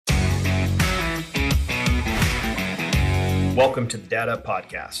Welcome to the Dad Up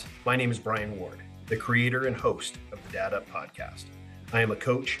Podcast. My name is Bryan Ward, the creator and host of the Dad Up Podcast. I am a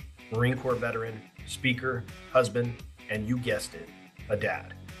coach, Marine Corps veteran, speaker, husband, and you guessed it, a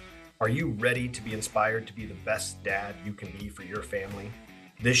dad. Are you ready to be inspired to be the best dad you can be for your family?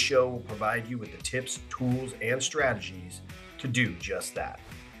 This show will provide you with the tips, tools, and strategies to do just that.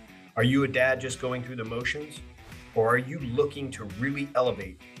 Are you a dad just going through the motions? Or are you looking to really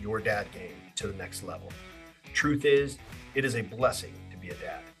elevate your dad game to the next level? Truth is, it is a blessing to be a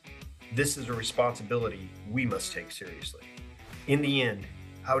dad. This is a responsibility we must take seriously. In the end,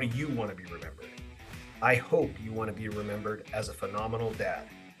 how do you want to be remembered? I hope you want to be remembered as a phenomenal dad.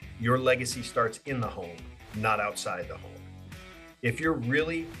 Your legacy starts in the home, not outside the home. If you're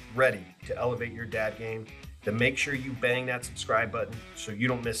really ready to elevate your dad game, then make sure you bang that subscribe button so you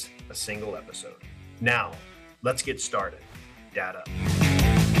don't miss a single episode. Now, let's get started. Dad Up.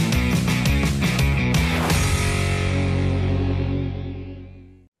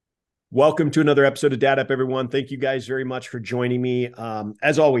 Welcome to another episode of Dad Up, everyone. Thank you guys very much for joining me.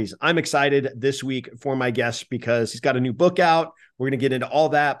 As always, I'm excited this week for my guest because he's got a new book out. We're going to get into all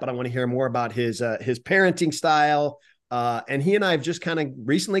that, but I want to hear more about his parenting style. And he and I have just kind of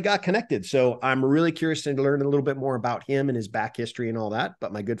recently got connected. So I'm really curious to learn a little bit more about him and his back history and all that.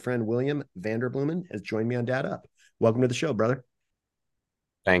 But my good friend, William Vanderbloemen, has joined me on Dad Up. Welcome to the show, brother.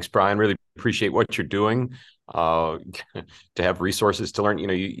 Thanks, Bryan. Really appreciate what you're doing. To have resources to learn,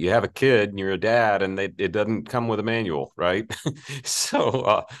 you have a kid and you're a dad, and it doesn't come with a manual, right?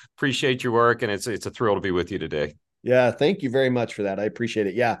 So appreciate your work, and it's a thrill to be with you today. Yeah, thank you very much for that. I appreciate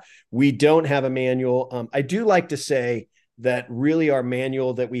it. Yeah, we don't have a manual. I do like to say that really our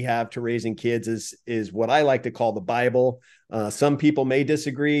manual that we have to raising kids is what I like to call the Bible. Some people may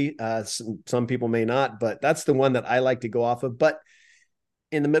disagree. Some people may not, but that's the one that I like to go off of. But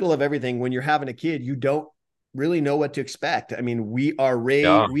in the middle of everything, when you're having a kid, you don't really know what to expect. I mean, we are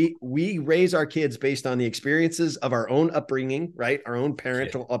we raise our kids based on the experiences of our own upbringing, right? Our own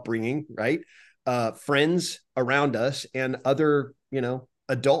parental upbringing, right? Friends around us and other,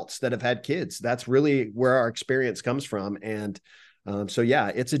 adults that have had kids. That's really where our experience comes from. And so,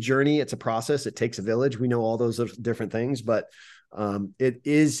 yeah, it's a journey. It's a process. It takes a village. We know all those different things, but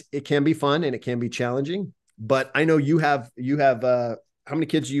it can be fun and it can be challenging. But I know you have how many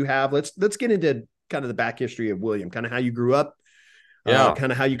kids do you have? Let's get into kind of the back history of William, kind of how you grew up,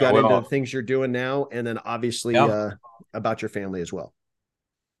 kind of how you got into the things you're doing now, and then obviously about your family as well.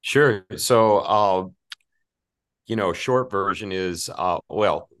 Sure. So, short version is,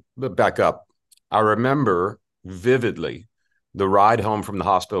 back up. I remember vividly the ride home from the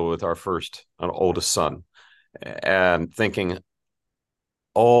hospital with our oldest son, and thinking,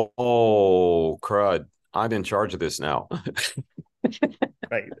 oh, crud, I'm in charge of this now.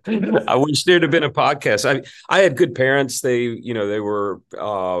 Right. I wish there'd have been a podcast. I had good parents. They were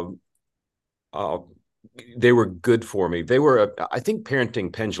good for me. They were, I think,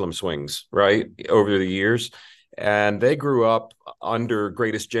 parenting pendulum swings, right, over the years. And they grew up under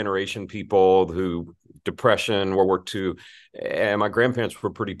greatest generation people who Depression, World War II, and my grandparents were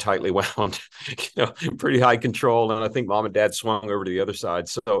pretty tightly wound, pretty high control. And I think mom and dad swung over to the other side.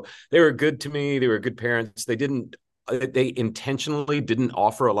 So they were good to me. They were good parents. They intentionally didn't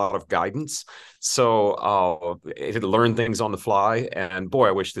offer a lot of guidance. So it had learned things on the fly. And boy,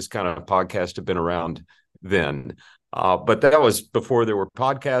 I wish this kind of podcast had been around then. But that was before there were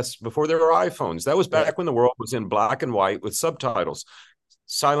podcasts, before there were iPhones. That was back when the world was in black and white with subtitles,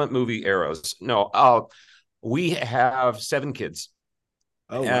 silent movie eras. No, we have 7 kids.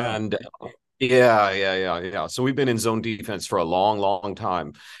 Oh, wow. And yeah. So we've been in zone defense for a long, long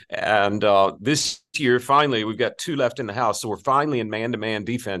time. And this year, finally, we've got 2 left in the house. So we're finally in man-to-man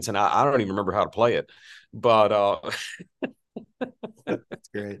defense. And I don't even remember how to play it. But that's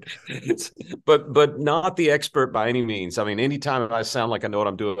great. But not the expert by any means. I mean, anytime I sound like I know what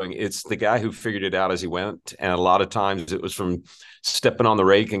I'm doing, it's the guy who figured it out as he went. And a lot of times it was from stepping on the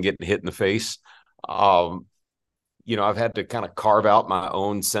rake and getting hit in the face. I've had to kind of carve out my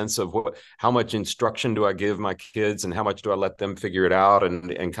own sense of how much instruction do I give my kids and how much do I let them figure it out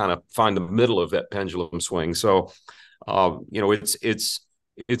and kind of find the middle of that pendulum swing. So, it's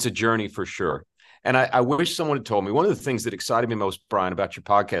a journey for sure. And I wish someone had told me, one of the things that excited me most, Bryan, about your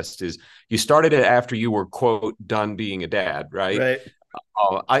podcast is you started it after you were, quote, done being a dad, right?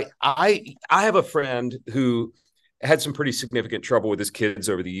 Right. I have a friend who had some pretty significant trouble with his kids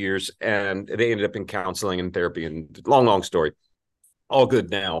over the years, and they ended up in counseling and therapy, and long story, all good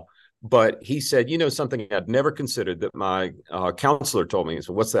now. But he said, something I'd never considered that my counselor told me.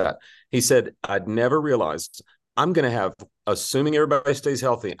 So what's that? He said, I'd never realized I'm going to have, assuming everybody stays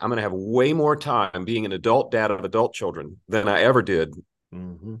healthy, I'm going to have way more time being an adult dad of adult children than I ever did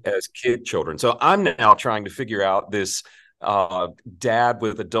as kid children. So I'm now trying to figure out this dad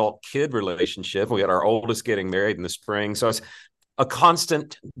with adult kid relationship. We got our oldest getting married in the spring. So it's a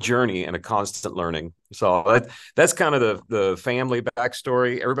constant journey and a constant learning. So that's kind of the family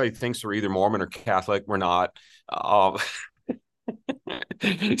backstory. Everybody thinks we're either Mormon or Catholic. We're not.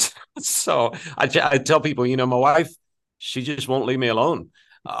 So I tell people, my wife, she just won't leave me alone.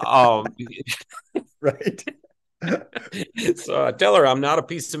 Right. So I tell her I'm not a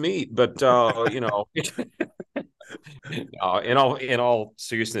piece of meat, but in all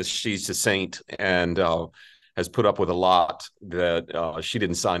seriousness, she's a saint and has put up with a lot that she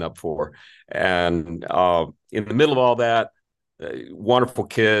didn't sign up for. And in the middle of all that, wonderful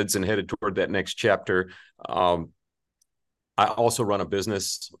kids and headed toward that next chapter. I also run a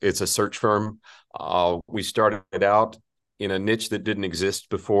business. It's a search firm. We started out in a niche that didn't exist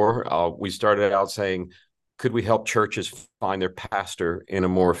before. We started out saying, could we help churches find their pastor in a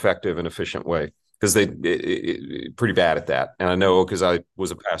more effective and efficient way? Because they pretty bad at that. And I know because I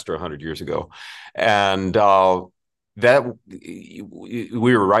was a pastor 100 years ago. And that we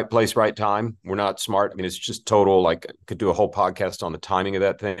were right place, right time. We're not smart. I mean, it's just total, like, could do a whole podcast on the timing of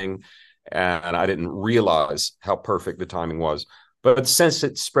that thing. And I didn't realize how perfect the timing was. But since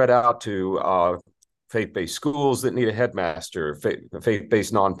it spread out to faith-based schools that need a headmaster,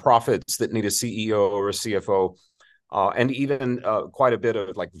 faith-based nonprofits that need a CEO or a CFO, and even quite a bit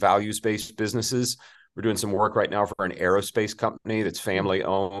of like values-based businesses. We're doing some work right now for an aerospace company that's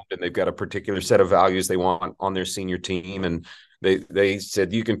family-owned, and they've got a particular set of values they want on their senior team. And they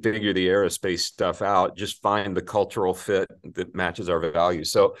said, you can figure the aerospace stuff out, just find the cultural fit that matches our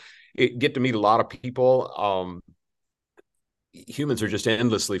values. So get to meet a lot of people. Humans are just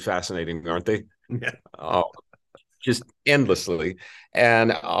endlessly fascinating, aren't they? Yeah. Just endlessly.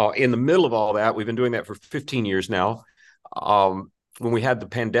 And in the middle of all that, we've been doing that for 15 years now. When we had the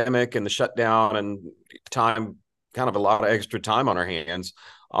pandemic and the shutdown and time, kind of a lot of extra time on our hands,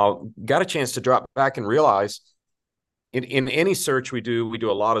 got a chance to drop back and realize in any search we do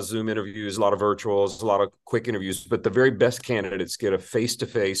a lot of Zoom interviews, a lot of virtuals, a lot of quick interviews, but the very best candidates get a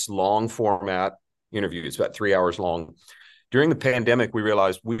face-to-face long format interview. It's about 3 hours long. During the pandemic, we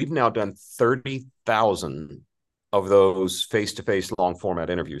realized we've now done 30,000 of those face-to-face long format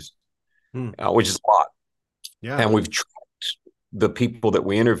interviews, which is a lot. Yeah. And we've tracked the people that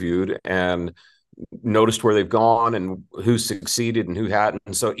we interviewed and noticed where they've gone and who succeeded and who hadn't.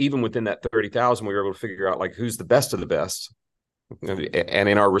 And so even within that 30,000, we were able to figure out like who's the best of the best. And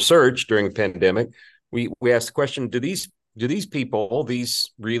in our research during the pandemic, we asked the question, do these people,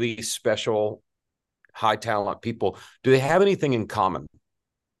 these really special high talent people, do they have anything in common?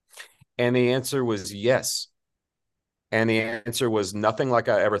 And the answer was yes. And the answer was nothing like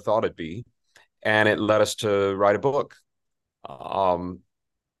I ever thought it'd be. And it led us to write a book. And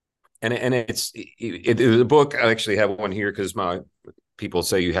it's a book. I actually have one here because my people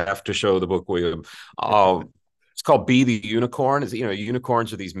say you have to show the book, William. It's called Be the Unicorn.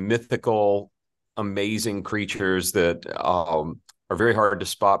 Unicorns are these mythical, amazing creatures that are very hard to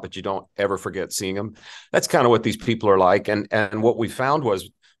spot, but you don't ever forget seeing them. That's kind of what these people are like. And what we found was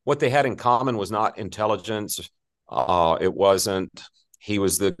what they had in common was not intelligence. It wasn't he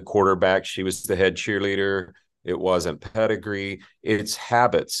was the quarterback, she was the head cheerleader. It wasn't pedigree. It's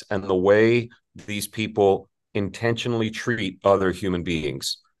habits and the way these people intentionally treat other human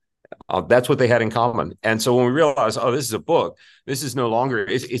beings. That's what they had in common. And so when we realized, this is a book, this is no longer,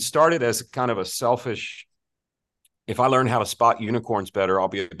 it started as kind of a selfish, if I learn how to spot unicorns better, I'll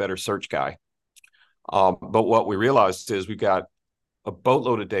be a better search guy. But what we realized is we've got a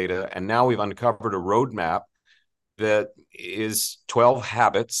boatload of data, and now we've uncovered a roadmap that is 12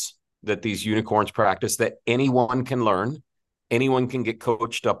 habits that these unicorns practice that anyone can learn, anyone can get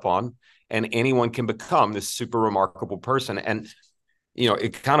coached up on, and anyone can become this super remarkable person. And,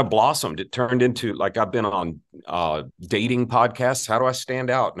 it kind of blossomed. It turned into, like, I've been on dating podcasts. How do I stand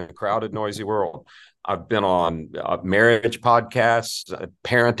out in a crowded, noisy world? I've been on marriage podcasts,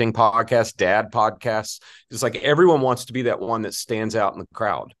 parenting podcasts, dad podcasts. It's like everyone wants to be that one that stands out in the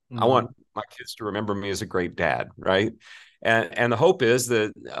crowd. I want my kids to remember me as a great dad, right? And the hope is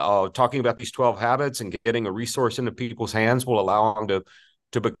that talking about these 12 habits and getting a resource into people's hands will allow them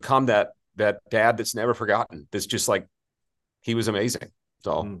to become that dad that's never forgotten. That's just like, he was amazing.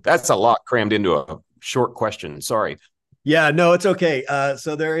 So that's a lot crammed into a short question. Sorry. Yeah, no, it's okay.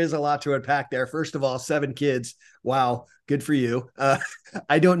 So there is a lot to unpack there. First of all, 7 kids. Wow. Good for you.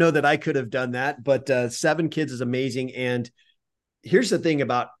 I don't know that I could have done that, but 7 kids is amazing. And here's the thing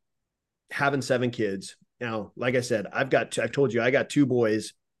about having 7 kids Now, like I said, I've told you, I got two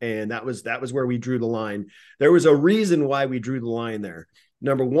boys, and that was where we drew the line. There was a reason why we drew the line there.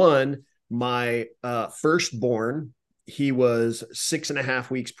 Number one, my firstborn, he was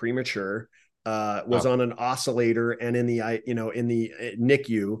 6.5 weeks premature, was Oh, on an oscillator and in the, in the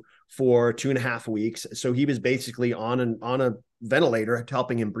NICU for 2.5 weeks. So he was basically on a ventilator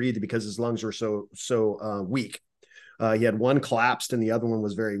helping him breathe because his lungs were so weak. He had one collapsed and the other one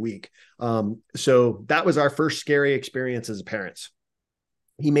was very weak. So that was our first scary experience as parents.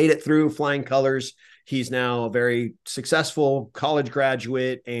 He made it through flying colors. He's now a very successful college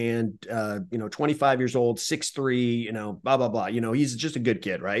graduate and, 25 years old, 6'3", blah, blah, blah. He's just a good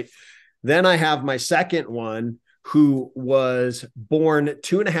kid, right? Then I have my second one who was born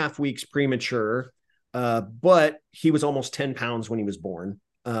 2.5 weeks premature, but he was almost 10 pounds when he was born.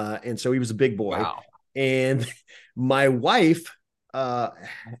 And so he was a big boy. wow. And my wife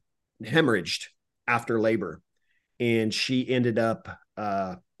hemorrhaged after labor, and she ended up,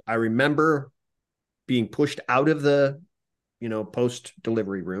 I remember being pushed out of the post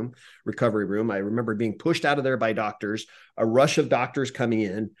delivery room, recovery room. I remember being pushed out of there by doctors, a rush of doctors coming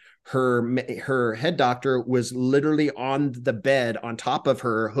in. Her head doctor was literally on the bed on top of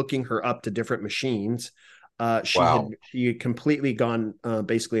her, hooking her up to different machines. Wow. She had completely gone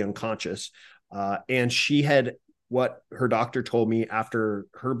basically unconscious. And she had, what her doctor told me after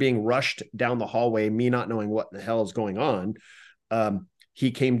her being rushed down the hallway, me not knowing what the hell is going on.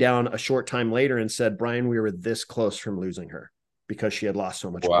 He came down a short time later and said, Bryan, we were this close from losing her because she had lost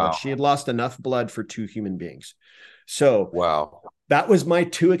so much blood. Wow. She had lost enough blood for two human beings. So Wow. that was my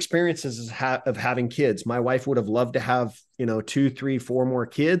two experiences of having kids. My wife would have loved to have, 2, 3, 4 more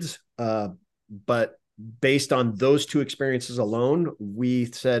kids. But based on those two experiences alone, we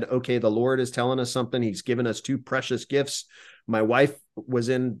said, okay, the Lord is telling us something. He's given us two precious gifts. My wife was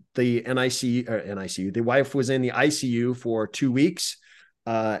in the NICU. The wife was in the ICU for 2 weeks,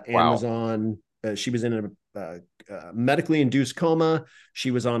 and was Wow. on, she was in a medically induced coma.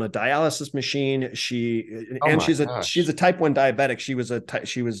 She was on a dialysis machine. Oh And my she's gosh. a type 1 diabetic. She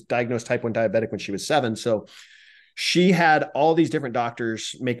was diagnosed type 1 diabetic when she was 7. So she had all these different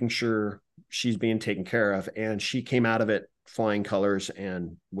doctors making sure she's being taken care of, and she came out of it flying colors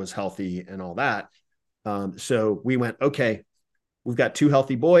and was healthy and all that. So we went, okay, we've got two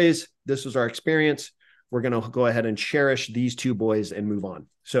healthy boys. This was our experience. We're going to go ahead and cherish these two boys and move on.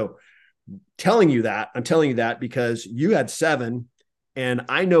 So I'm telling you that because you had 7, and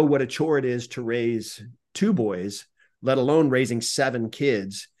I know what a chore it is to raise two boys, let alone raising 7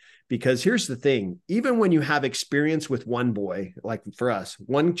 kids. Because here's the thing, even when you have experience with one boy, like for us,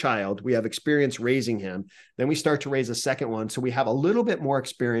 one child, we have experience raising him, then we start to raise a second one. So we have a little bit more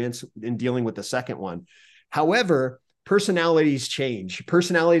experience in dealing with the second one. However, personalities change.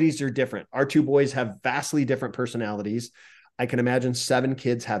 Personalities are different. Our two boys have vastly different personalities. I can imagine 7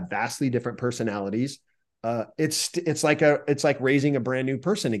 kids have vastly different personalities. It's like raising a brand new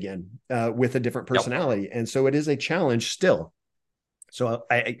person again, with a different Yep. personality, and so it is a challenge still. So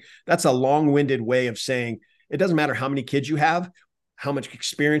that's a long-winded way of saying it doesn't matter how many kids you have, how much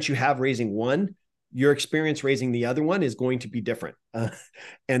experience you have raising one, your experience raising the other one is going to be different. And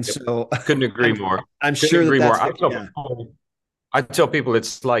Yep. so Couldn't agree I'm more. I'm Couldn't sure that agree more. that's yeah. I tell people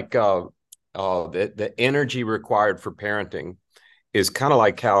it's like the energy required for parenting is kind of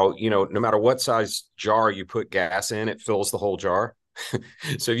like how, no matter what size jar you put gas in, it fills the whole jar.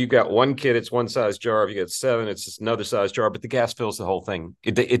 So if you've got one kid, it's one size jar. If you got 7, it's just another size jar, but the gas fills the whole thing.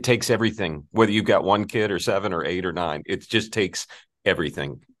 It takes everything, whether you've got one kid or 7 or 8 or 9, it just takes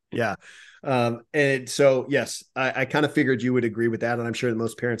everything. Yeah. And so, yes, I kind of figured you would agree with that. And I'm sure that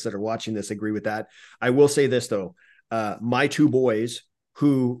most parents that are watching this agree with that. I will say this though, my two boys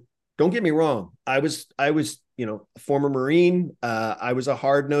who, don't get me wrong, I was, a former Marine. I was a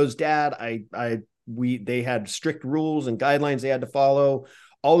hard-nosed dad. They had strict rules and guidelines they had to follow,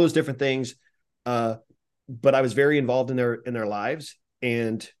 all those different things. But I was very involved in their lives.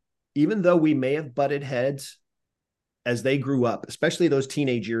 And even though we may have butted heads as they grew up, especially those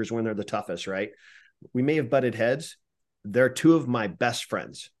teenage years when they're the toughest, right? We may have butted heads. They're two of my best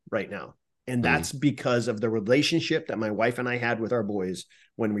friends right now. And Mm. that's because of the relationship that my wife and I had with our boys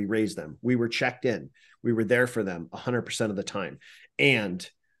when we raised them. We were checked in. We were there for them 100% of the time. And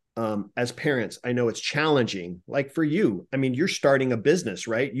as parents, I know it's challenging. Like for you, I mean, you're starting a business,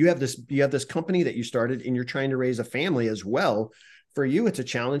 right? You have this company that you started, and you're trying to raise a family as well. For you, it's a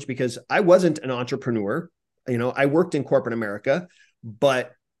challenge because I wasn't an entrepreneur. I worked in corporate America,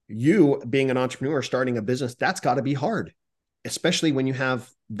 but you being an entrepreneur, starting a business, that's got to be hard, especially when you have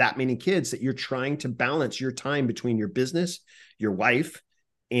that many kids that you're trying to balance your time between your business, your wife,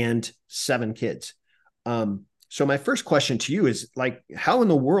 and 7 kids. So my first question to you is like, how in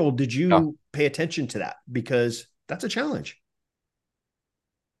the world did Yeah. you pay attention to that? Because that's a challenge.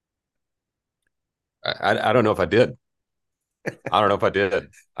 I don't know if I did. I don't know if I did.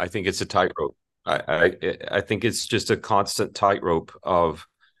 I think it's a tightrope. I think it's just a constant tightrope of,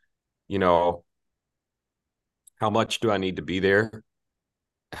 you know, how much do I need to be there?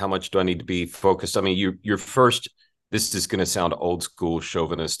 How much do I need to be focused? I mean, your first, this is going to sound old school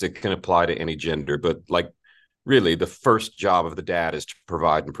chauvinist. It can apply to any gender, but like really the first job of the dad is to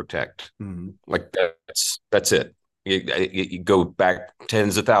provide and protect. Mm-hmm. Like that's it. You go back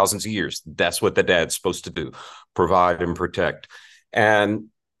tens of thousands of years. That's what the dad's supposed to do, provide and protect. And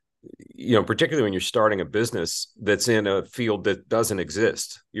particularly when you're starting a business that's in a field that doesn't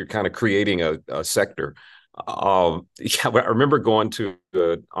exist, you're kind of creating a sector. Yeah, I remember going to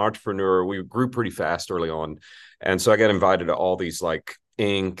an entrepreneur. We grew pretty fast early on, and so I got invited to all these like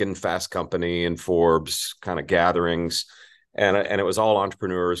Inc. and Fast Company and Forbes kind of gatherings, and it was all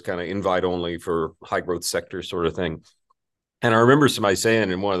entrepreneurs, kind of invite only for high growth sector sort of thing. And I remember somebody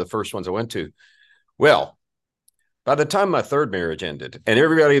saying in one of the first ones I went to, well, by the time my third marriage ended, and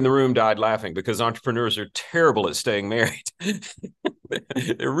everybody in the room died laughing because entrepreneurs are terrible at staying married.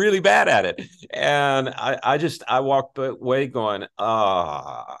 They're really bad at it. And I walked away going,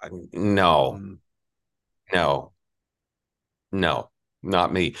 no, Mm-hmm. no, no,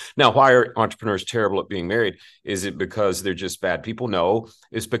 not me. Now, why are entrepreneurs terrible at being married? Is it because they're just bad people? No,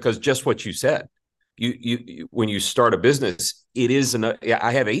 it's because just what you said. When you start a business, it is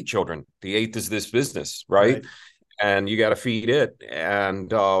I have 8 children. The eighth is this business, right? Right. And you got to feed it.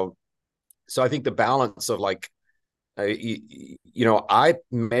 And so I think the balance of like, I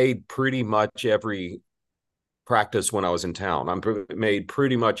made pretty much every practice when I was in town. I made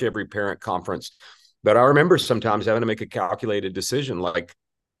pretty much every parent conference. But I remember sometimes having to make a calculated decision like,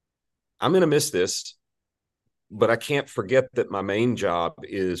 I'm going to miss this, but I can't forget that my main job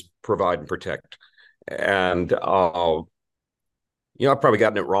is provide and protect. And, I've probably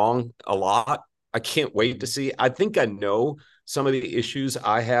gotten it wrong a lot. I can't wait to see. I think I know some of the issues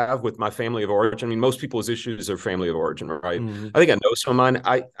I have with my family of origin. I mean, most people's issues are family of origin, right? Mm-hmm. I think I know some of mine.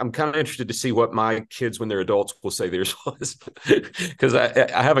 I'm kind of interested to see what my kids, when they're adults, will say theirs was, because I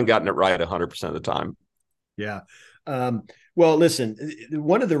haven't gotten it right 100% of the time. Yeah. Well, listen,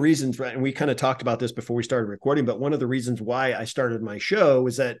 one of the reasons, right, and we kind of talked about this before we started recording, but one of the reasons why I started my show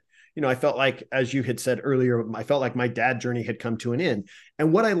is that, I felt like, as you had said earlier, I felt like my dad journey had come to an end.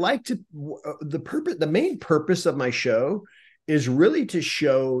 And what I like to, the main purpose of my show is really to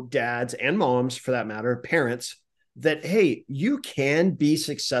show dads and moms, for that matter, parents, that, hey, you can be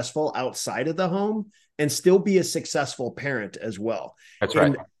successful outside of the home and still be a successful parent as well. That's right.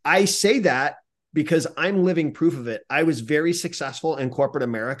 And I say that because I'm living proof of it. I was very successful in corporate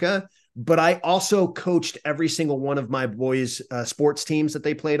America, but I also coached every single one of my boys' sports teams that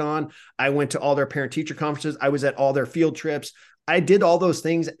they played on. I went to all their parent teacher conferences. I was at all their field trips. I did all those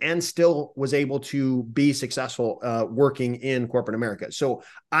things and still was able to be successful working in corporate America. So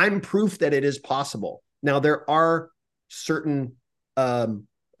I'm proof that it is possible. Now, there are certain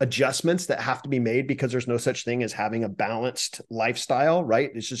adjustments that have to be made because there's no such thing as having a balanced lifestyle,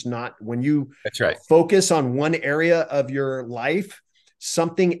 right? It's just not, when you That's right. focus on one area of your life,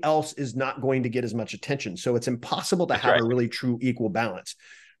 something else is not going to get as much attention. So it's impossible to That's have right. a really true equal balance.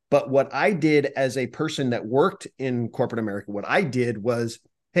 But what I did as a person that worked in corporate America, what I did was,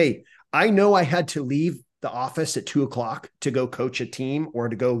 hey, I know I had to leave the office at 2:00 to go coach a team or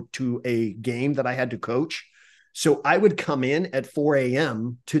to go to a game that I had to coach. So I would come in at 4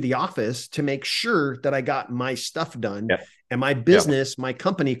 a.m. to the office to make sure that I got my stuff done. Yep. And my business, my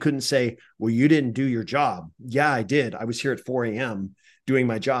company couldn't say, well, you didn't do your job. Yeah, I did. I was here at 4 a.m. doing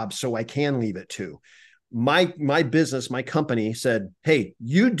my job, so I can leave at 2. My business, my company said, hey,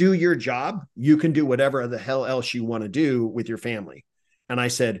 you do your job. You can do whatever the hell else you want to do with your family. And I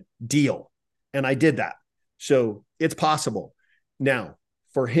said, deal. And I did that. So it's possible. Now,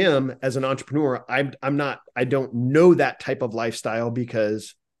 for him as an entrepreneur, I don't know that type of lifestyle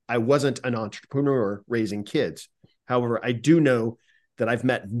because I wasn't an entrepreneur raising kids. However, I do know that I've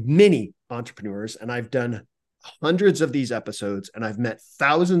met many entrepreneurs and I've done hundreds of these episodes and I've met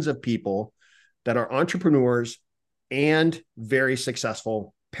thousands of people that are entrepreneurs and very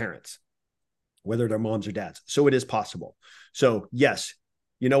successful parents, whether they're moms or dads. So it is possible. So yes,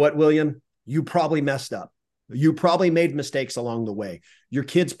 you know what, William, you probably messed up. You probably made mistakes along the way. Your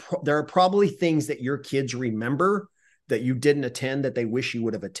kids, there are probably things that your kids remember that you didn't attend that they wish you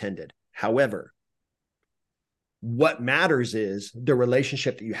would have attended. However, what matters is the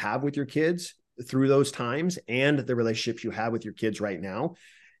relationship that you have with your kids through those times and the relationships you have with your kids right now.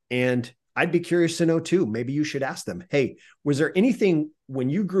 And I'd be curious to know too. Maybe you should ask them, hey, was there anything when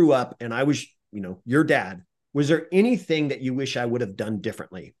you grew up and I was, your dad, was there anything that you wish I would have done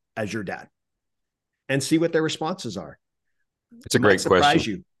differently as your dad? And see what their responses are. It's a It might great surprise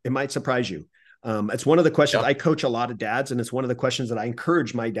question. you. It might surprise you. It's one of the questions Yeah. I coach a lot of dads, and it's one of the questions that I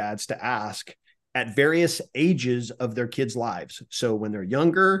encourage my dads to ask at various ages of their kids' lives. So when they're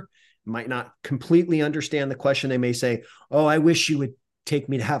younger, might not completely understand the question. They may say, "Oh, I wish you would take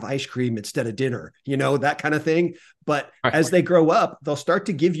me to have ice cream instead of dinner," that kind of thing. But Right. as they grow up, they'll start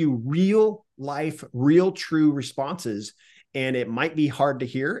to give you real life, real true responses. And it might be hard to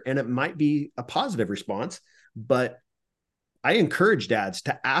hear, and it might be a positive response, but I encourage dads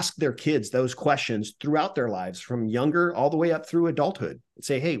to ask their kids those questions throughout their lives, from younger all the way up through adulthood.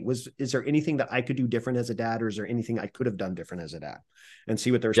 Say, hey, is there anything that I could do different as a dad, or is there anything I could have done different as a dad? And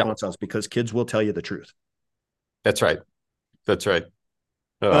see what their Yep. response is, because kids will tell you the truth. That's right. That's right.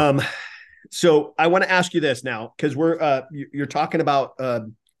 Um, so I want to ask you this now, because you're talking about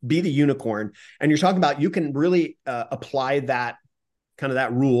be the unicorn, and you're talking about you can really apply that kind of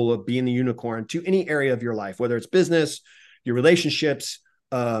that rule of being the unicorn to any area of your life, whether it's business, your relationships,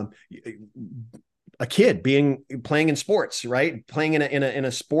 a kid playing in sports, right? Playing in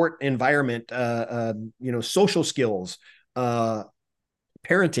a sport environment, social skills,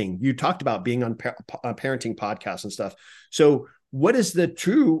 parenting. You talked about being on parenting podcasts and stuff. So what is a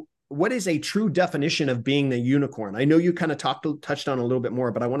true definition of being the unicorn? I know you kind of touched on a little bit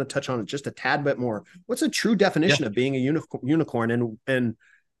more, but I want to touch on it just a tad bit more. What's a true definition of being a unicorn, and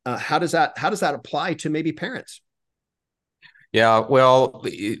how does that apply to maybe parents? Yeah, well,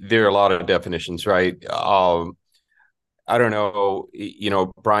 there are a lot of definitions, right? I don't know,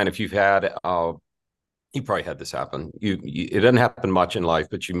 Bryan, if you've had, you probably had this happen. It doesn't happen much in life,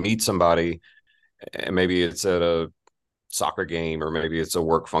 but you meet somebody, and maybe it's at a soccer game, or maybe it's a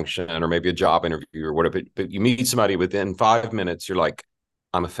work function, or maybe a job interview or whatever. But you meet somebody within 5 minutes, you're like,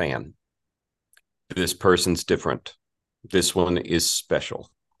 I'm a fan. This person's different. This one is special.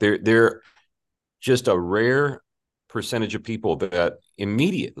 They're just a rare percentage of people that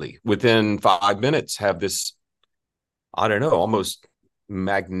immediately within 5 minutes have this, I don't know, almost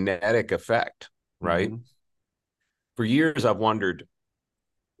magnetic effect, right? Mm-hmm. For years, I've wondered,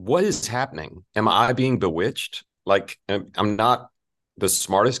 what is happening? Am I being bewitched? Like, I'm not the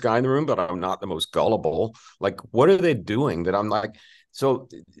smartest guy in the room, but I'm not the most gullible. Like, what are they doing that I'm like? So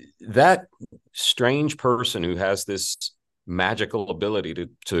that strange person who has this magical ability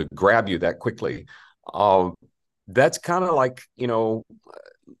to grab you that quickly, that's kind of like,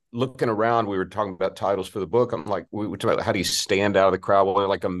 looking around, we were talking about titles for the book. I'm like, we were talking about how do you stand out of the crowd? Well, there are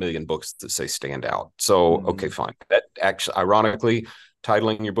like a million books that say stand out. So, okay, fine. That actually, ironically,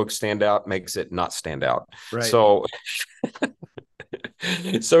 titling your book stand out makes it not stand out. Right. So,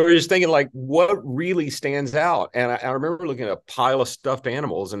 so we're just thinking, like, what really stands out? And I remember looking at a pile of stuffed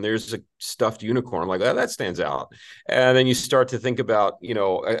animals, and there's a stuffed unicorn. I'm like, oh, that stands out. And then you start to think about,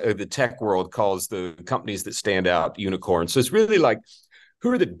 the tech world calls the companies that stand out unicorns. So it's really like,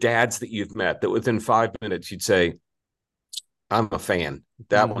 who are the dads that you've met that within 5 minutes you'd say, I'm a fan.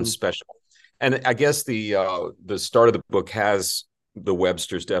 That one's special. And I guess the start of the book has the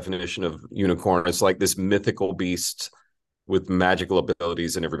Webster's definition of unicorn. It's like this mythical beast with magical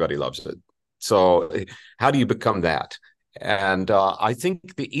abilities, and everybody loves it. So how do you become that? And I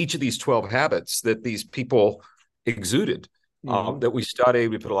think that each of these 12 habits that these people exuded, that we studied,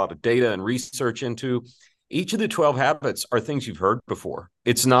 we put a lot of data and research into, each of the 12 habits are things you've heard before.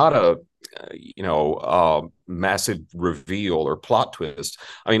 It's not a massive reveal or plot twist.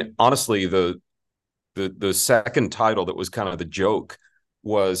 I mean, honestly, the second title that was kind of the joke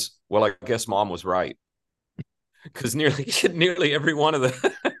was, well, I guess mom was right, because nearly every one of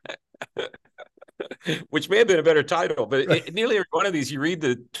the which may have been a better title, but nearly every one of these, you read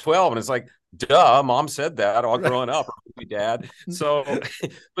the 12 and it's like, duh, mom said that all growing up, or dad. So,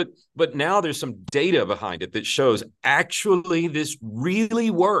 but now there's some data behind it that shows actually this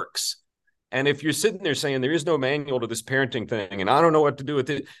really works. And if you're sitting there saying there is no manual to this parenting thing, and I don't know what to do with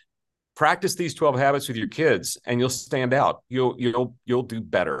it, practice these 12 habits with your kids, and you'll stand out. You'll do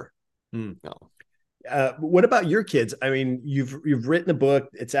better. No. What about your kids? I mean, you've written a book.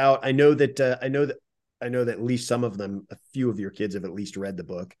 It's out. I know that at least some of them, a few of your kids have at least read the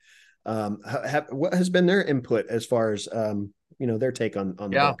book. What has been their input as far as their take on the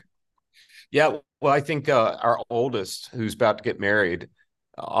book? Yeah. Well, I think our oldest, who's about to get married,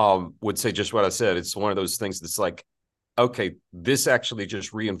 would say just what I said. It's one of those things that's like, okay, this actually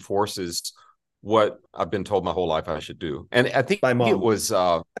just reinforces what I've been told my whole life I should do. And I think it was,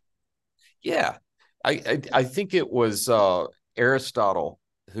 yeah, I think it was Aristotle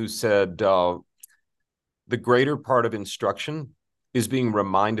who said, the greater part of instruction is being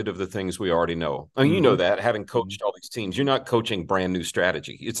reminded of the things we already know. I mean, you know that, having coached all these teams, you're not coaching brand new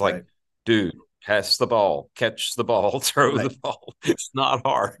strategy. It's like, Right. dude, pass the ball, catch the ball, throw Right. the ball. It's not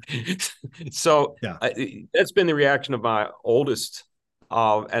hard. So Yeah. that's been the reaction of my oldest.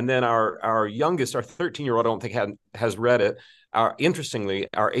 And then our youngest, our 13-year-old, I don't think has read it. Interestingly,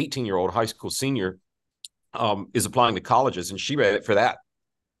 our 18-year-old high school senior is applying to colleges, and she read it for that.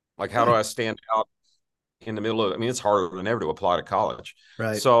 Like, how do I stand out in the middle of, I mean, it's harder than ever to apply to college.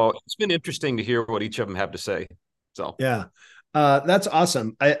 Right. So it's been interesting to hear what each of them have to say. So, Yeah. That's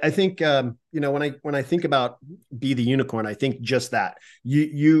awesome. I think, when I think about be the unicorn, I think just that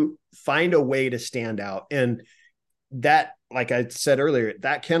you find a way to stand out. And that, like I said earlier,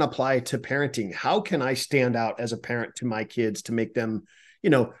 that can apply to parenting. How can I stand out as a parent to my kids to make them,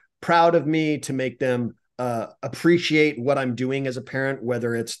 proud of me, to make them appreciate what I'm doing as a parent,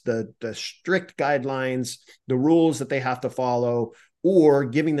 whether it's the strict guidelines, the rules that they have to follow, or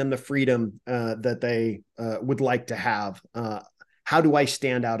giving them the freedom that they would like to have. How do I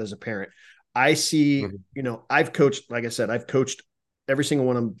stand out as a parent? I see, I've coached, like I said, I've coached every single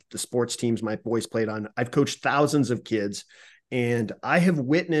one of the sports teams my boys played on. I've coached thousands of kids, and I have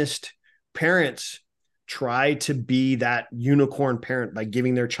witnessed parents try to be that unicorn parent by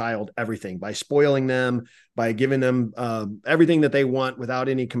giving their child everything, by spoiling them, by giving them everything that they want without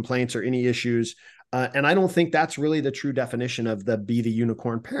any complaints or any issues. And I don't think that's really the true definition of the be the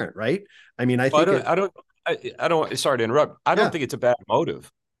unicorn parent, right? I mean, I well, think I don't, sorry to interrupt. I don't yeah, think it's a bad motive.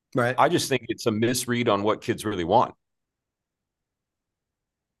 right. I just think it's a misread on what kids really want.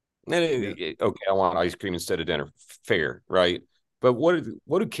 Yeah. Okay, I want ice cream instead of dinner. Fair, right? But what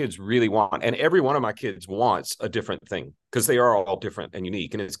do kids really want? And every one of my kids wants a different thing, because they are all different and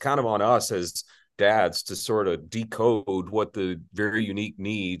unique. And it's kind of on us as dads to sort of decode what the very unique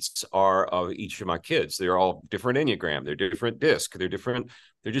needs are of each of my kids. They're all different Enneagram. They're different disc. They're different.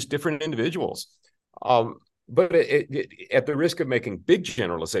 They're just different individuals. But at the risk of making big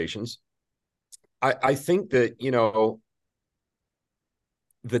generalizations, I think that,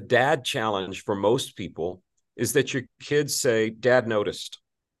 the dad challenge for most people is that your kids say, Dad noticed.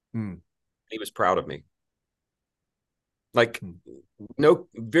 He was proud of me. Like, no,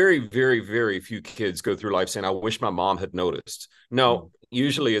 very, very, very few kids go through life saying, I wish my mom had noticed. No,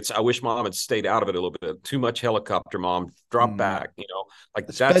 usually it's, I wish mom had stayed out of it a little bit. Too much helicopter, mom, drop back, like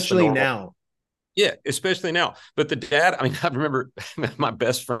that's the Especially normal. now. Yeah, especially now. But the dad, I mean, I remember my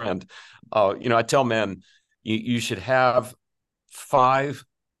best friend, I tell men, you should have 5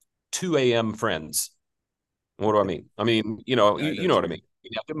 2 a.m. friends. What do I mean? I mean, you know what I mean.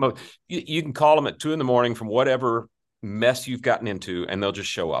 You can call them at 2 a.m. from whatever mess you've gotten into, and they'll just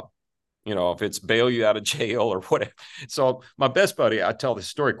show up. If it's bail you out of jail or whatever. So my best buddy, I tell this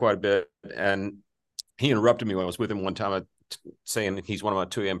story quite a bit, and he interrupted me when I was with him one time, saying he's one of my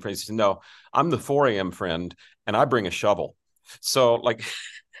 2 a.m. friends. He said, "No, I'm the 4 a.m. friend, and I bring a shovel." So, like,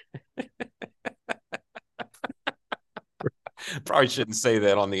 probably shouldn't say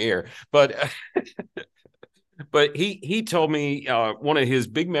that on the air, but he told me one of his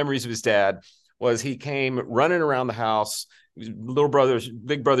big memories of his dad was he came running around the house,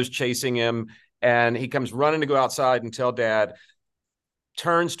 big brothers chasing him, and he comes running to go outside and tell Dad,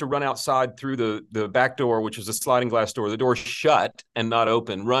 turns to run outside through the back door, which was a sliding glass door. The door's shut and not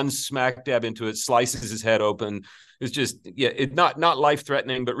open, runs smack dab into it, slices his head open. It's just, not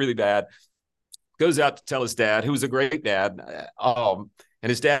life-threatening, but really bad. Goes out to tell his dad, who was a great dad, and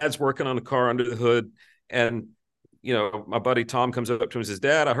his dad's working on a car under the hood. And, my buddy Tom comes up to him and says,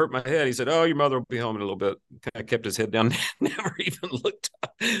 Dad, I hurt my head. He said, oh, your mother will be home in a little bit. Kind of kept his head down, never even looked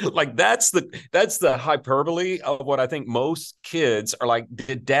up. Like, that's the hyperbole of what I think most kids are like.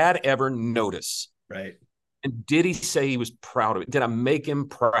 Did Dad ever notice? Right. And did he say he was proud of it? Did I make him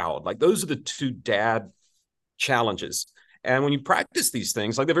proud? Like, those are the two dad challenges. And when you practice these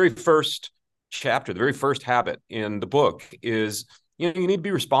things, like the very first chapter, the very first habit in the book is, you need to be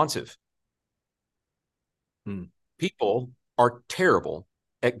responsive. People are terrible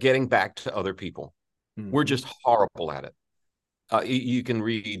at getting back to other people. We're just horrible at it. You can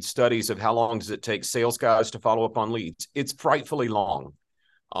read studies of how long does it take sales guys to follow up on leads. It's frightfully long.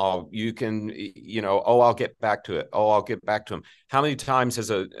 You can, I'll get back to it. Oh, I'll get back to him. How many times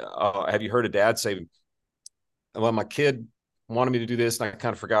have you heard a dad say, well, my kid wanted me to do this and I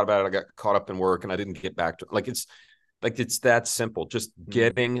kind of forgot about it. I got caught up in work and I didn't get back to it. It's that simple. Just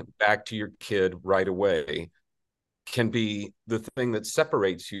getting back to your kid right away can be the thing that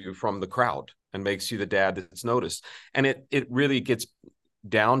separates you from the crowd and makes you the dad that's noticed. And it really gets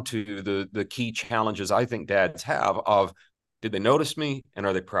down to the key challenges I think dads have of Did they notice me? And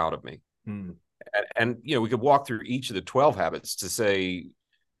are they proud of me? Mm. And we could walk through each of the 12 habits to say,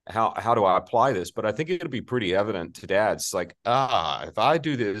 how do I apply this? But I think it'll be pretty evident to dads, like, if I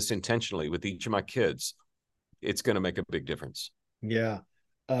do this intentionally with each of my kids, it's going to make a big difference. Yeah.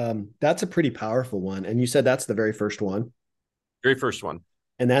 That's a pretty powerful one. And you said that's the very first one. Very first one.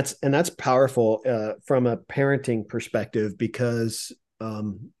 And that's powerful from a parenting perspective, because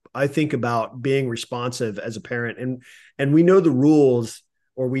I think about being responsive as a parent, and we know the rules,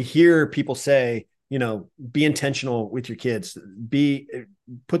 or we hear people say, be intentional with your kids,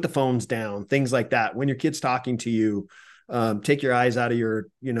 put the phones down, things like that. When your kid's talking to you, take your eyes out of your,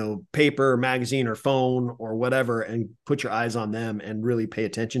 paper, magazine, or phone or whatever, and put your eyes on them and really pay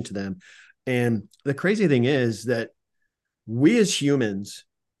attention to them. And the crazy thing is that we as humans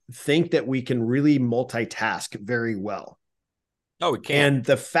think that we can really multitask very well. Oh, we can. And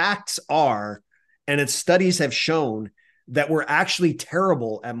the facts are, and its studies have shown, that we're actually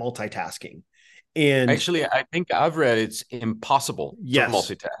terrible at multitasking. And actually, I think I've read it's impossible to yes,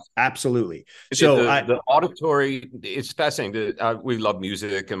 multitask. absolutely. So the auditory, it's fascinating. We love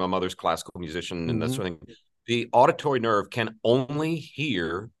music, and my mother's classical musician and that sort of thing. The auditory nerve can only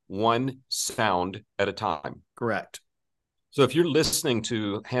hear one sound at a time. Correct. So if you're listening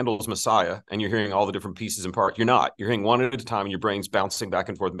to Handel's Messiah and you're hearing all the different pieces and parts, you're not. You're hearing one at a time, and your brain's bouncing back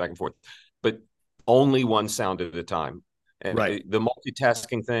and forth and back and forth, but only one sound at a time. And right. The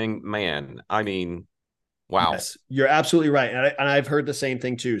multitasking thing, man, I mean, wow. Yes, you're absolutely right. And I've heard the same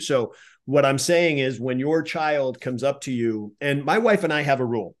thing too. So what I'm saying is, when your child comes up to you, and my wife and I have a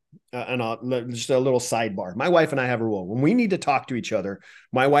rule, and just a little sidebar. My wife and I have a rule. When we need to talk to each other,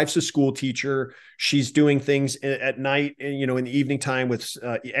 my wife's a school teacher. She's doing things at night, in the evening time, with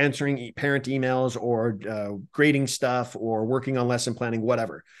answering parent emails, or grading stuff, or working on lesson planning,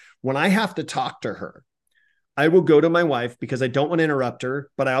 whatever. When I have to talk to her, I will go to my wife, because I don't want to interrupt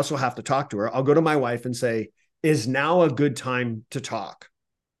her, but I also have to talk to her. I'll go to my wife and say, is now a good time to talk?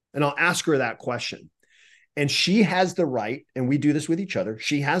 And I'll ask her that question. And she has the right, and we do this with each other,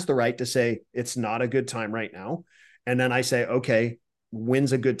 she has the right to say, it's not a good time right now. And then I say, okay,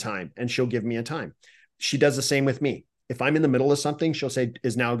 when's a good time? And she'll give me a time. She does the same with me. If I'm in the middle of something, she'll say,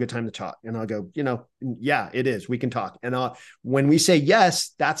 is now a good time to talk? And I'll go, yeah, it is. We can talk. And when we say,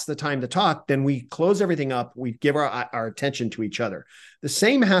 yes, that's the time to talk, then we close everything up. We give our attention to each other. The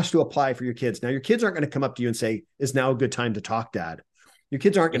same has to apply for your kids. Now, your kids aren't going to come up to you and say, is now a good time to talk, Dad? Your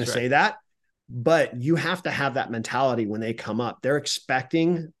kids aren't going to say that, but you have to have that mentality when they come up. They're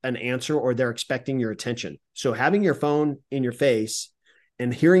expecting an answer, or they're expecting your attention. So having your phone in your face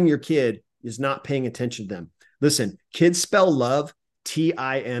and hearing your kid is not paying attention to them. Listen, kids spell love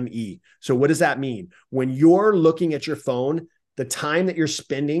Time. So what does that mean? When you're looking at your phone, the time that you're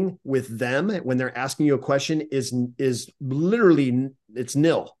spending with them when they're asking you a question is literally, it's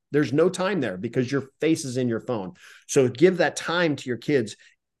nil. There's no time there, because your face is in your phone. So give that time to your kids.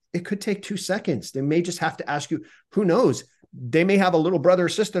 It could take 2 seconds. They may just have to ask you, who knows? They may have a little brother or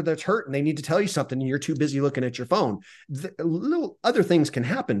sister that's hurt, and they need to tell you something, and you're too busy looking at your phone. Little other things can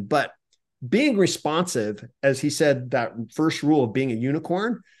happen, but being responsive, as he said, that first rule of being a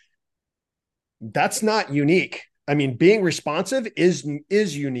unicorn, that's not unique. I mean, being responsive is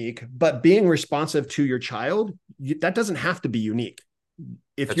unique, but being responsive to your child, that doesn't have to be unique.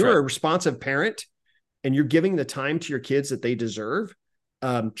 If you're a responsive parent and you're giving the time to your kids that they deserve,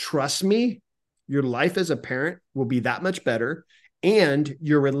 trust me, your life as a parent will be that much better. And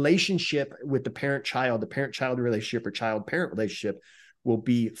your relationship with the parent-child relationship, or child-parent relationship, will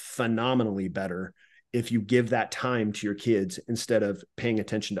be phenomenally better if you give that time to your kids instead of paying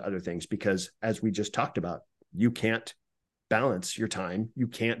attention to other things. Because as we just talked about, you can't balance your time.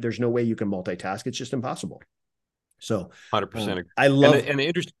 There's no way you can multitask. It's just impossible. So 100%. I love, and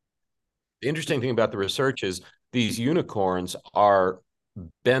the interesting thing about the research is these unicorns are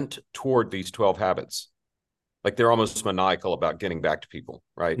bent toward these 12 habits. Like, they're almost maniacal about getting back to people,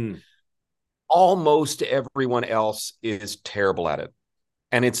 right? Almost everyone else is terrible at it.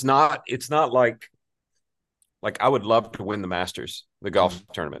 And it's not like I would love to win the Masters, the golf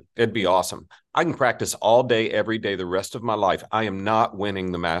tournament. It'd be awesome. I can practice all day, every day, the rest of my life. I am not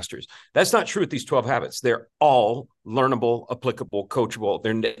winning the Masters. That's not true with these 12 habits. They're all learnable, applicable, coachable.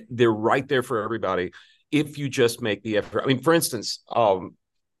 They're right there for everybody if you just make the effort. I mean, for instance, I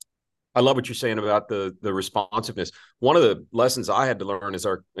love what you're saying about the responsiveness. One of the lessons I had to learn is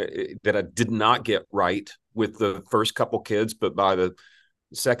that I did not get right with the first couple kids, but by the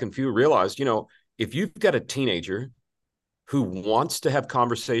second few realized, if you've got a teenager who wants to have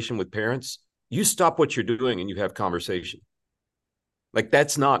conversation with parents, you stop what you're doing and you have conversation. Like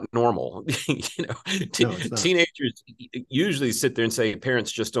that's not normal. No, it's not. Teenagers usually sit there and say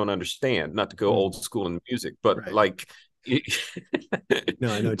parents just don't understand, not to go Mm, old school in music, but right. like, No,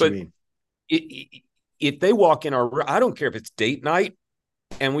 I know what you but mean. if they walk in our, I don't care if it's date night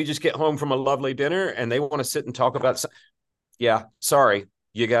and we just get home from a lovely dinner and they want to sit and talk about, yeah, sorry,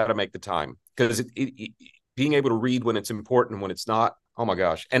 you got to make the time because being able to read when it's important and when it's not. Oh my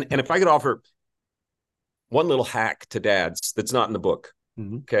gosh. And if I could offer one little hack to dads that's not in the book.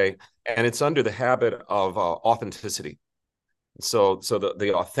 Mm-hmm. Okay. And it's under the habit of authenticity. So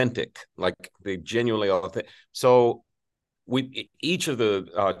the authentic, like the genuinely authentic. So we each of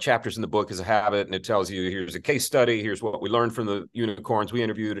the chapters in the book is a habit, and it tells you here's a case study, here's what we learned from the unicorns we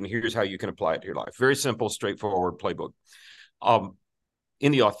interviewed, and here's how you can apply it to your life. Very simple, straightforward playbook. Um,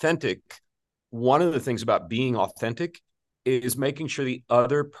 in the authentic, one of the things about being authentic is making sure the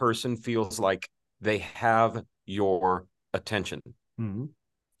other person feels like they have your attention. Mm-hmm.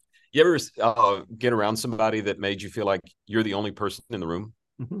 You ever get around somebody that made you feel like you're the only person in the room?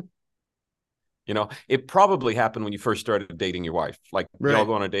 Mm-hmm. It probably happened when you first started dating your wife. Like y'all Right.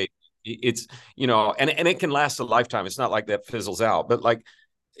 go on a date. It's, and it can last a lifetime. It's not like that fizzles out. But like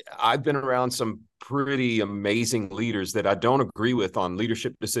I've been around some pretty amazing leaders that I don't agree with on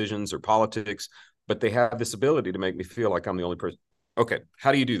leadership decisions or politics, but they have this ability to make me feel like I'm the only person. Okay.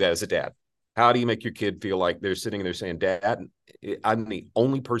 How do you do that as a dad? How do you make your kid feel like they're sitting there saying, Dad, I'm the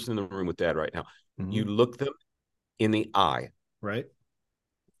only person in the room with Dad right now? Mm-hmm. You look them in the eye. Right.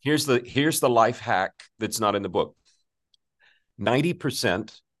 Here's the life hack that's not in the book.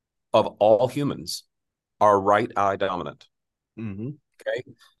 90% of all humans are right eye dominant. Mm-hmm. Okay.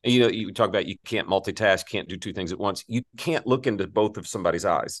 And you talk about you can't multitask, can't do two things at once. You can't look into both of somebody's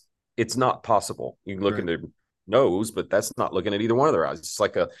eyes. It's not possible. You can look Right. into their nose, but that's not looking at either one of their eyes. It's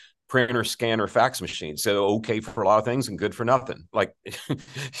like a printer, scanner, fax machine. So okay for a lot of things and good for nothing. Like,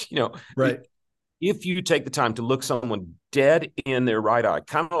 you know, Right. if you take the time to look someone dead in their right eye,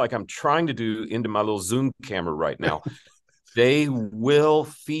 kind of like I'm trying to do into my little Zoom camera right now, they will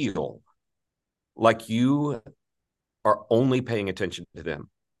feel like you are only paying attention to them.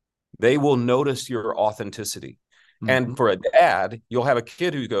 They will notice your authenticity. Mm-hmm. And for a dad, you'll have a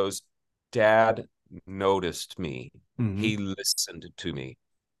kid who goes, Dad noticed me. Mm-hmm. He listened to me,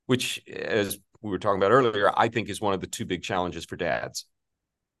 which, as we were talking about earlier, I think is one of the two big challenges for dads.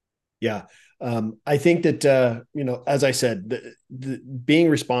 Yeah. I think that, as I said, being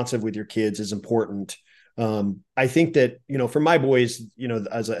responsive with your kids is important. I think that, for my boys,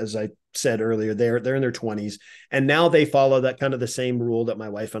 as I said earlier, they're in their 20s, and now they follow that kind of the same rule that my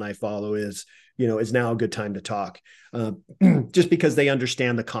wife and I follow is now a good time to talk, just because they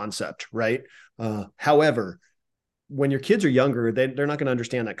understand the concept, right? However, when your kids are younger, they're not going to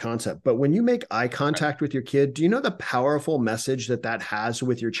understand that concept. But when you make eye contact with your kid, do you know the powerful message that has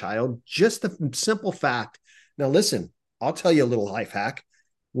with your child? Just the simple fact. Now, listen, I'll tell you a little life hack.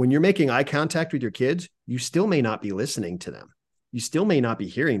 When you're making eye contact with your kids, you still may not be listening to them. You still may not be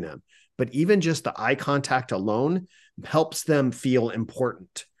hearing them. But even just the eye contact alone helps them feel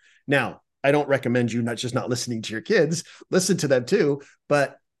important. Now, I don't recommend you not listening to your kids, listen to them too.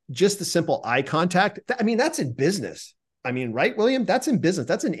 But just the simple eye contact. That's in business. Right, William? That's in business.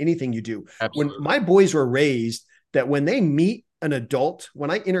 That's in anything you do. When Absolutely. my boys were raised, that when they meet an adult,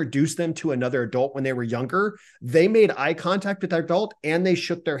 when I introduced them to another adult when they were younger, they made eye contact with that adult and they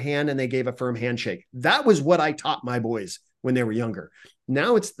shook their hand and they gave a firm handshake. That was what I taught my boys when they were younger.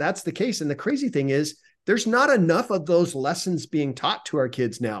 Now that's the case. And the crazy thing is, there's not enough of those lessons being taught to our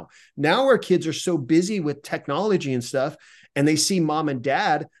kids now. Now our kids are so busy with technology and stuff, and they see mom and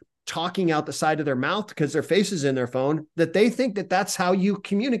dad talking out the side of their mouth because their face is in their phone, that they think that that's how you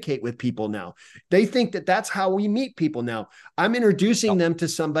communicate with people now. They think that that's how we meet people now. I'm introducing them to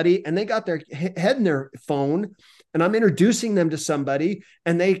somebody and they got their head in their phone, and I'm introducing them to somebody,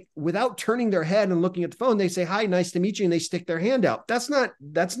 and they, without turning their head and looking at the phone, they say, hi, nice to meet you. And they stick their hand out. That's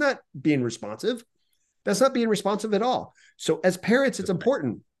not being responsive. That's not being responsive at all. So as parents, it's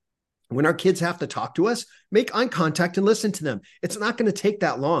important when our kids have to talk to us, make eye contact and listen to them. It's not going to take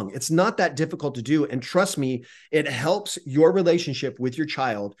that long. It's not that difficult to do. And trust me, it helps your relationship with your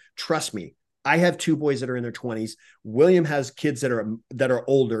child. Trust me. I have two boys that are in their 20s. William has kids that are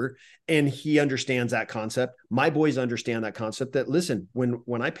older, and he understands that concept. My boys understand that concept, that listen,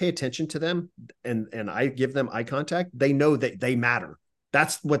 when I pay attention to them and I give them eye contact, they know that they matter.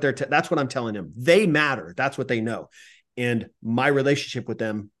 That's what that's what I'm telling them. They matter. That's what they know. And my relationship with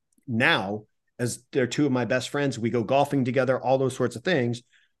them now, as they're two of my best friends, we go golfing together, all those sorts of things,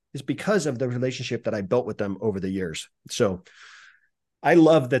 is because of the relationship that I built with them over the years. So I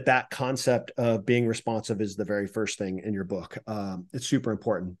love that concept of being responsive is the very first thing in your book. It's super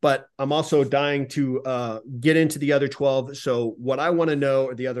important, but I'm also dying to get into the other 12. So what I want to know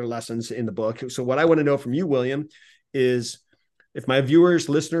are the other lessons in the book. So what I want to know from you, William, is if my viewers,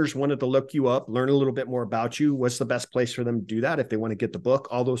 listeners wanted to look you up, learn a little bit more about you, what's the best place for them to do that if they want to get the book,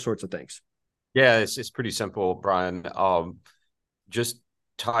 all those sorts of things? Yeah, it's pretty simple, Bryan. Just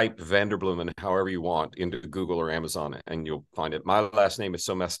type Vanderbloemen however you want into Google or Amazon, and you'll find it. My last name is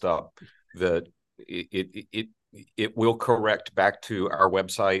so messed up that it will correct back to our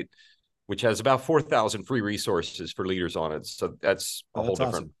website, which has about 4,000 free resources for leaders on it. So that's a whole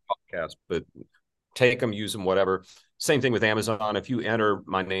different podcast, but take them, use them, whatever. Same thing with Amazon. If you enter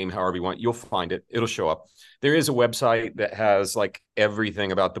my name however you want, you'll find it. It'll show up. There is a website that has like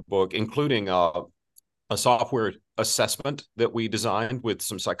everything about the book, including a software assessment that we designed with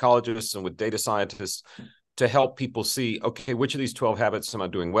some psychologists and with data scientists to help people see, okay, which of these 12 habits am I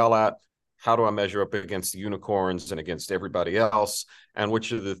doing well at? How do I measure up against the unicorns and against everybody else? And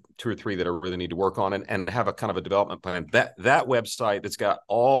which are the 2 or 3 that I really need to work on, and have a kind of a development plan. That website that's got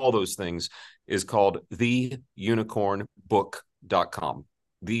all those things is called theunicornbook.com,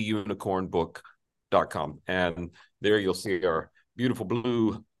 theunicornbook.com. And there you'll see our beautiful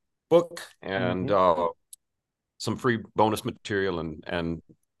blue book and some free bonus material and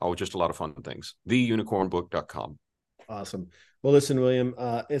just a lot of fun things. theunicornbook.com. Awesome. Well, listen, William,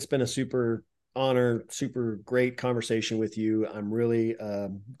 it's been a super honor, super great conversation with you. I'm really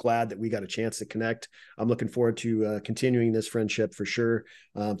glad that we got a chance to connect. I'm looking forward to continuing this friendship for sure.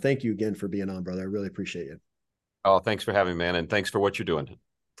 Thank you again for being on, brother. I really appreciate you. Oh, thanks for having me, man. And thanks for what you're doing.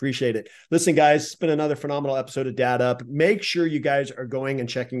 Appreciate it. Listen, guys, it's been another phenomenal episode of Dad Up. Make sure you guys are going and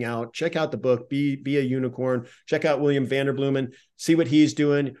check out the book, Be a Unicorn. Check out William Vanderbloemen, see what he's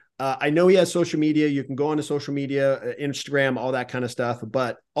doing. I know he has social media. You can go onto social media, Instagram, all that kind of stuff,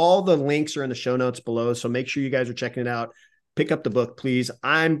 but all the links are in the show notes below. So make sure you guys are checking it out. Pick up the book, please.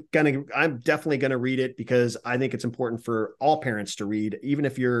 I'm definitely going to read it because I think it's important for all parents to read, even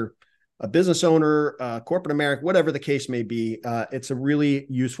if you're a business owner, corporate America, whatever the case may be. It's a really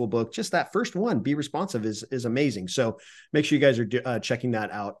useful book. Just that first one, Be Responsive, is amazing. So make sure you guys are checking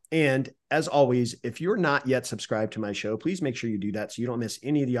that out. And as always, if you're not yet subscribed to my show, please make sure you do that so you don't miss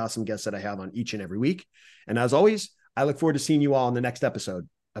any of the awesome guests that I have on each and every week. And as always, I look forward to seeing you all in the next episode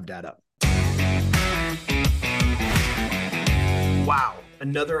of Dad Up. Wow,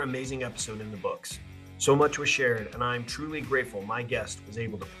 another amazing episode in the books. So much was shared, and I'm truly grateful my guest was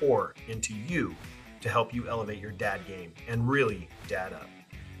able to pour into you to help you elevate your dad game and really dad up.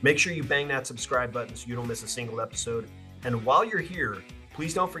 Make sure you bang that subscribe button so you don't miss a single episode. And while you're here,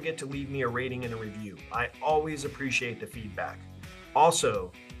 please don't forget to leave me a rating and a review. I always appreciate the feedback.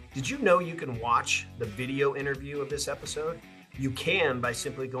 Also, did you know you can watch the video interview of this episode? You can by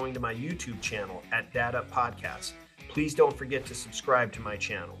simply going to my YouTube channel at Dad Up Podcast. Please don't forget to subscribe to my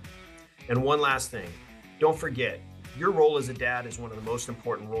channel. And one last thing. Don't forget, your role as a dad is one of the most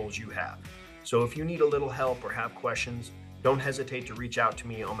important roles you have. So if you need a little help or have questions, don't hesitate to reach out to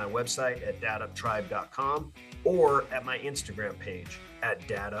me on my website at daduptribe.com or at my Instagram page at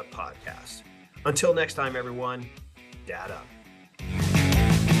Dad Up Podcast. Until next time, everyone, Dad Up.